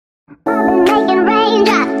Hey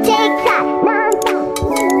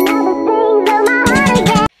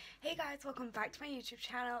guys, welcome back to my YouTube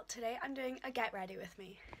channel. Today I'm doing a get ready with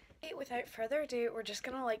me. Without further ado, we're just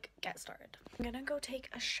gonna get started. I'm gonna go take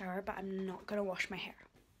a shower, but I'm not gonna wash my hair.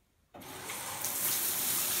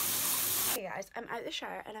 Hey guys, I'm out the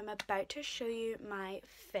shower and I'm about to show you my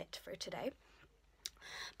fit for today.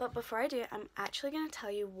 But before I do, I'm actually going to tell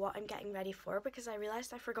you what I'm getting ready for, because I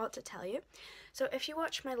realised I forgot to tell you. So if you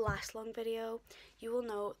watched my last long video, you will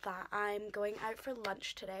know that I'm going out for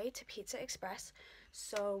lunch today to Pizza Express.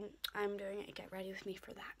 So I'm doing a get ready with me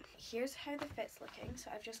for that. Here's how the fit's looking. So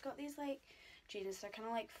I've just got these jeans. They're kind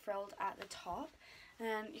of frilled at the top.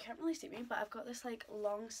 And you can't really see me, but I've got this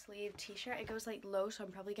long sleeve t-shirt. It goes low, so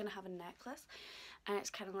I'm probably going to have a necklace. And it's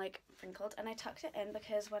kind of wrinkled. And I tucked it in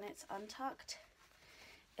because when it's untucked,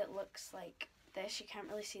 it looks like this. You can't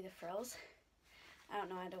really see the frills. I don't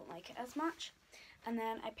know, I don't like it as much. And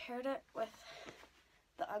then I paired it with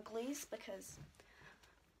the uglies because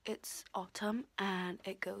it's autumn and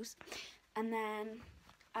it goes. And then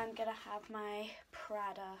I'm gonna have my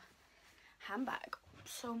Prada handbag.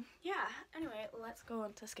 So yeah, anyway, let's go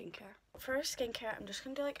on to skincare. For skincare, I'm just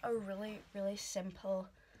gonna do a really simple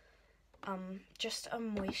just a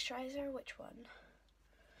moisturizer. Which one?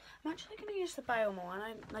 I'm actually going to use the Bioma one.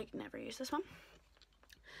 I never use this one.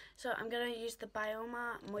 So I'm going to use the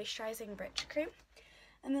Bioma Moisturizing Rich Cream.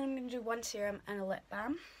 And then I'm going to do one serum and a lip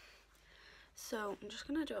balm. So I'm just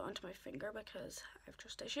going to do it onto my finger because I have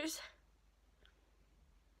trust issues.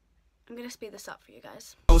 I'm going to speed this up for you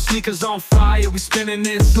guys. Oh, sneakers on fire, we spinning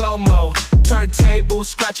in slow-mo. Turntable,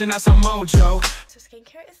 scratching, that's our mojo. So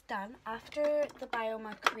skincare is done. After the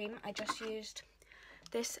Bioma cream, I just used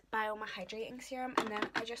this Bioma hydrating serum, and then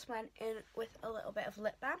I just went in with a little bit of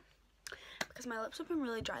lip balm because my lips have been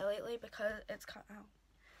really dry lately because it's cut out.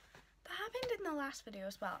 That happened in the last video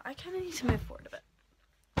as well. I kind of need to move forward a bit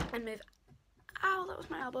and move. Ow, that was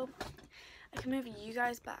my elbow. I can move you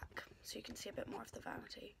guys back so you can see a bit more of the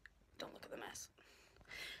vanity. Don't look at the mess.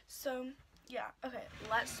 So yeah, okay,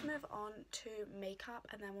 let's move on to makeup,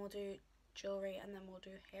 and then we'll do jewelry, and then we'll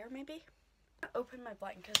do hair maybe. Open my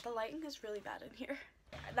blind because the lighting is really bad in here.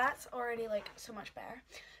 That's already so much better.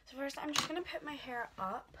 So first I'm just gonna put my hair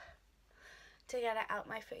up to get it out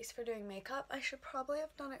my face for doing makeup. I should probably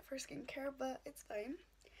have done it for skincare, but it's fine.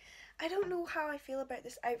 I don't know how I feel about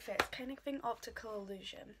this outfit. It's kind of giving optical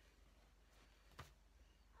illusion,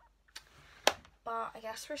 but I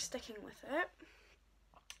guess we're sticking with it.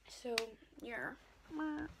 So yeah.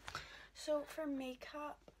 So for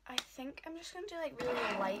makeup, I think I'm just going to do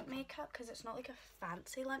really light makeup because it's not a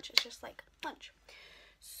fancy lunch, it's just lunch.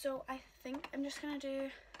 So I think I'm just going to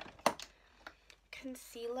do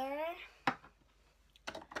concealer,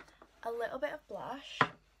 a little bit of blush,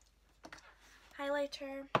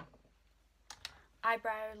 highlighter,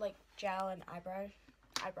 eyebrow, gel and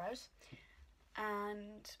eyebrows,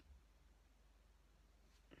 and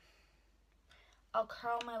I'll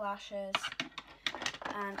curl my lashes.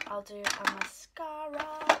 And I'll do a mascara,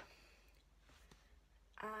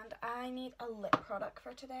 and I need a lip product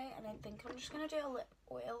for today, and I think I'm just going to do a lip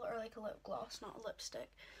oil or a lip gloss, not a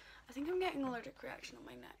lipstick. I think I'm getting an allergic reaction on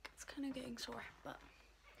my neck. It's kind of getting sore, but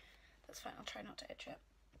that's fine. I'll try not to itch it.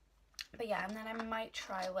 But yeah, and then I might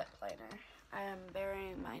try lip liner.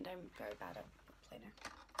 Bearing in mind I'm very bad at lip liner.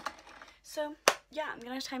 So yeah, I'm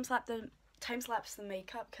going to time lapse the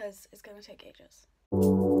makeup because it's going to take ages.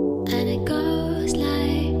 And it goes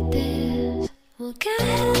like this. We'll get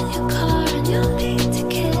in your car and you'll need to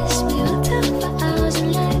kiss me. We'll talk for hours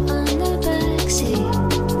and lie on the backseat.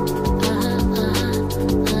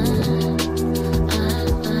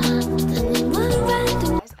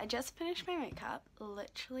 Guys, I just finished my makeup.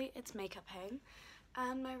 Literally, it's makeup hang.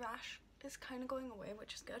 And my rash is kind of going away,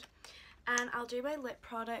 which is good. And I'll do my lip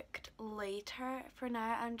product later. For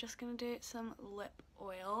now, I'm just going to do some lip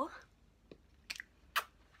oil.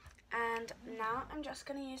 And now I'm just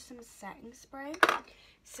going to use some setting spray,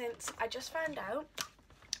 since I just found out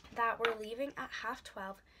that we're leaving at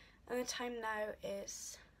 12:30 and the time now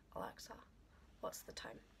is, Alexa, what's the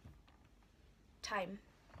time?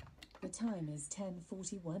 The time is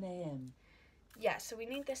 10:41 a.m. Yeah, so we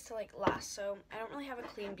need this to last, so I don't really have a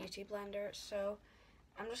clean beauty blender, so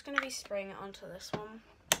I'm just going to be spraying it onto this one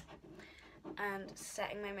and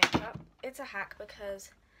setting my makeup. It's a hack because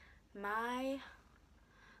my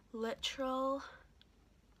literal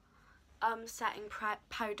setting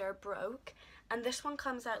powder broke, and this one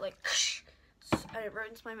comes out and it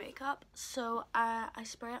ruins my makeup, so I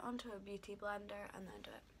spray it onto a beauty blender and then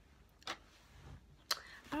do it.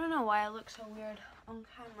 I don't know why I look so weird on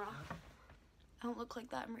camera. I don't look like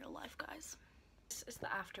that in real life, guys. This is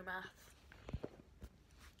the aftermath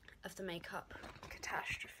of the makeup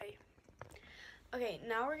catastrophe. Okay,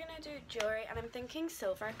 now we're gonna do jewelry, and I'm thinking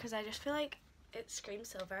silver because I just feel like it screams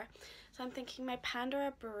silver. So I'm thinking my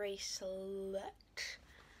Pandora bracelet,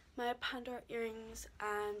 my Pandora earrings,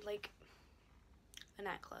 and like a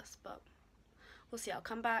necklace, but we'll see. I'll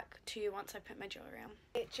come back to you once I put my jewelry on.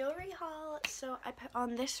 Okay, jewelry haul. So I put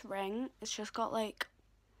on this ring. It's just got like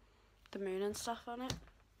the moon and stuff on it.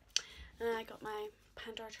 And then I got my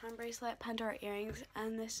Pandora charm bracelet, Pandora earrings,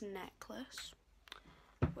 and this necklace,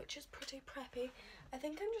 which is pretty preppy. I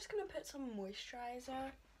think I'm just gonna put some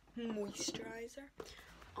moisturizer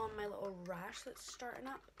on my little rash that's starting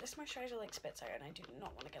up. This moisturizer like spits out and I do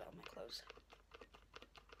not want to get it on my clothes.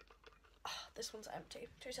 Oh, this one's empty.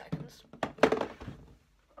 2 seconds.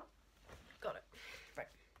 Got it. Right.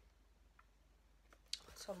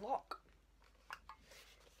 Let's unlock.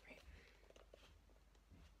 Right.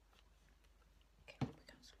 Okay,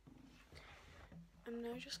 I'm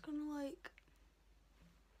now just gonna like,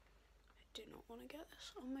 I do not want to get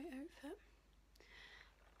this on my outfit.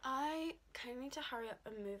 I kind of need to hurry up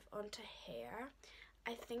and move on to hair.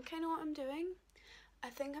 I think I know what I'm doing. I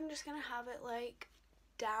think I'm just gonna have it like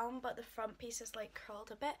down, but the front piece is like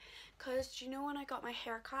curled a bit, because do you know when I got my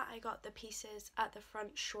hair cut, I got the pieces at the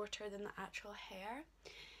front shorter than the actual hair.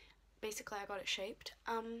 Basically I got it shaped.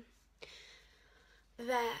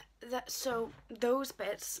 So those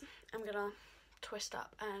bits I'm gonna twist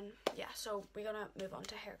up, and yeah, so we're gonna move on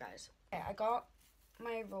to hair, guys. Okay, I got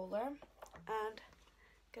my roller and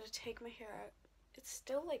gonna take my hair out. It's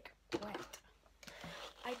still like wet.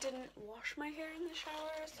 I didn't wash my hair in the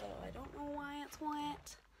shower, so I don't know why it's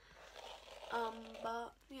wet.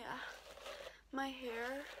 But yeah, my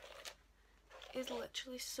hair is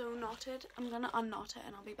literally so knotted. I'm gonna unknot it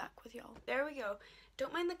and I'll be back with y'all. There we go.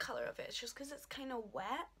 Don't mind the color of it, it's just because it's kind of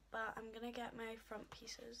wet, but I'm gonna get my front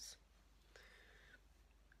pieces.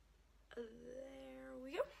 There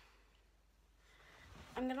we go.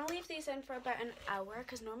 I'm gonna leave these in for about an hour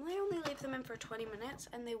because normally I only leave them in for 20 minutes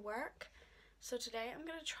and they work. So today I'm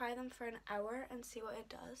gonna try them for an hour and see what it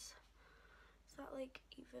does. Is that like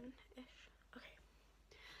even-ish? Okay.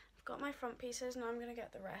 I've got my front pieces, now I'm gonna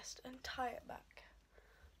get the rest and tie it back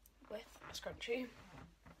with a scrunchie.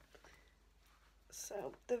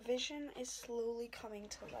 So the vision is slowly coming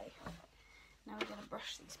to life. Now we're gonna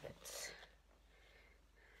brush these bits.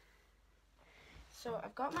 So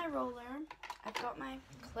I've got my roller, I've got my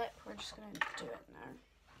clip, we're just gonna do it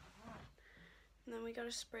now. And then we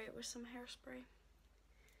gotta spray it with some hairspray.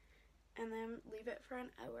 And then leave it for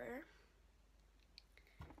an hour.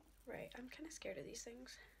 Right, I'm kind of scared of these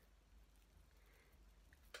things.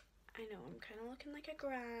 I know, I'm kind of looking like a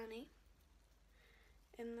granny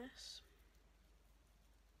in this.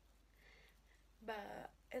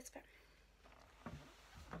 But it's fine.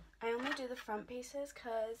 I only do the front pieces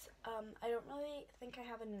because I don't really think I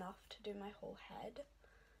have enough to do my whole head.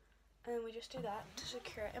 And then we just do that to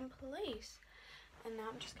secure it in place. And now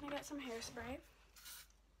I'm just going to get some hairspray.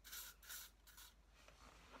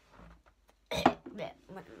 Went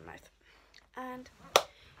in my mouth. And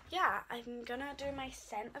yeah, I'm going to do my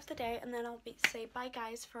scent of the day and then I'll say bye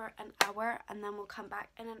guys for an hour and then we'll come back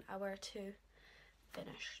in an hour to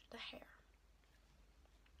finish the hair.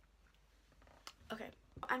 Okay,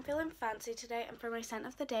 I'm feeling fancy today and for my scent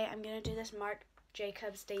of the day I'm going to do this Marc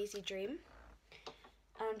Jacobs Daisy Dream.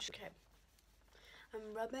 Okay.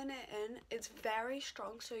 I'm rubbing it in. It's very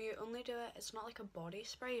strong, so you only do it, it's not like a body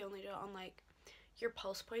spray, you only do it on like your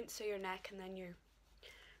pulse points, so your neck and then your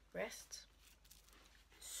wrists.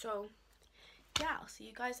 So yeah, I'll see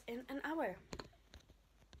you guys in an hour.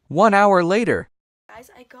 1 hour later. Guys,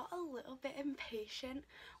 I got a little bit impatient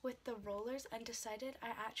with the rollers and decided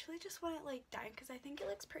I actually just want it like down because I think it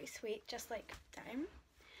looks pretty sweet, just like down.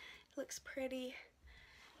 It looks pretty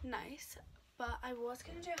nice, but I was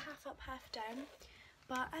going to do half up, half down,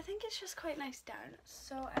 but I think it's just quite nice down.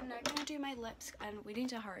 So I'm now going to do my lips and we need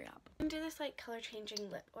to hurry up. I'm going to do this like colour changing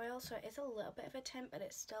lip oil, so it is a little bit of a tint, but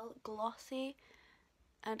it's still glossy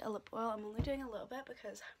and a lip oil. I'm only doing a little bit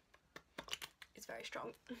because it's very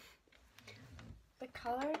strong. The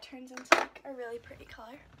colour turns into like a really pretty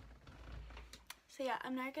colour. So yeah,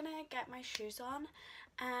 I'm now going to get my shoes on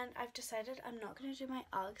and I've decided I'm not going to do my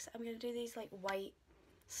Uggs. I'm going to do these like white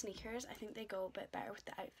sneakers. I think they go a bit better with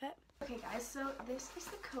the outfit. Okay guys, so this is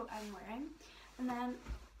the coat I'm wearing and then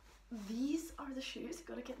these are the shoes.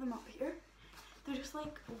 Gotta get them up here. They're just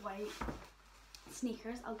like white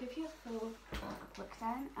sneakers. I'll give you a full look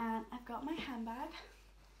down and I've got my handbag.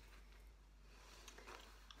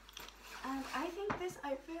 And I think this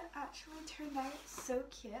outfit actually turned out so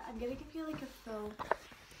cute. I'm gonna give you like a full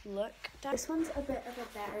look down. This one's a bit of a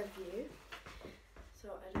better view, so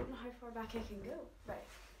I don't know how far back I can go. Right,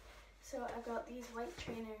 so I've got these white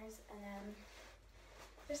trainers and then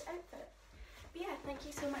this outfit. But yeah, thank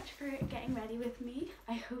you so much for getting ready with me.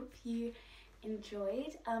 I hope you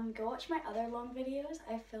enjoyed. Go watch my other long videos.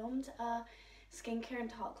 I filmed a skincare and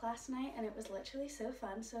talk last night and it was literally so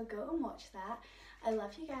fun, so go and watch that. I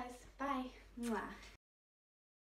love you guys. Bye. Mwah.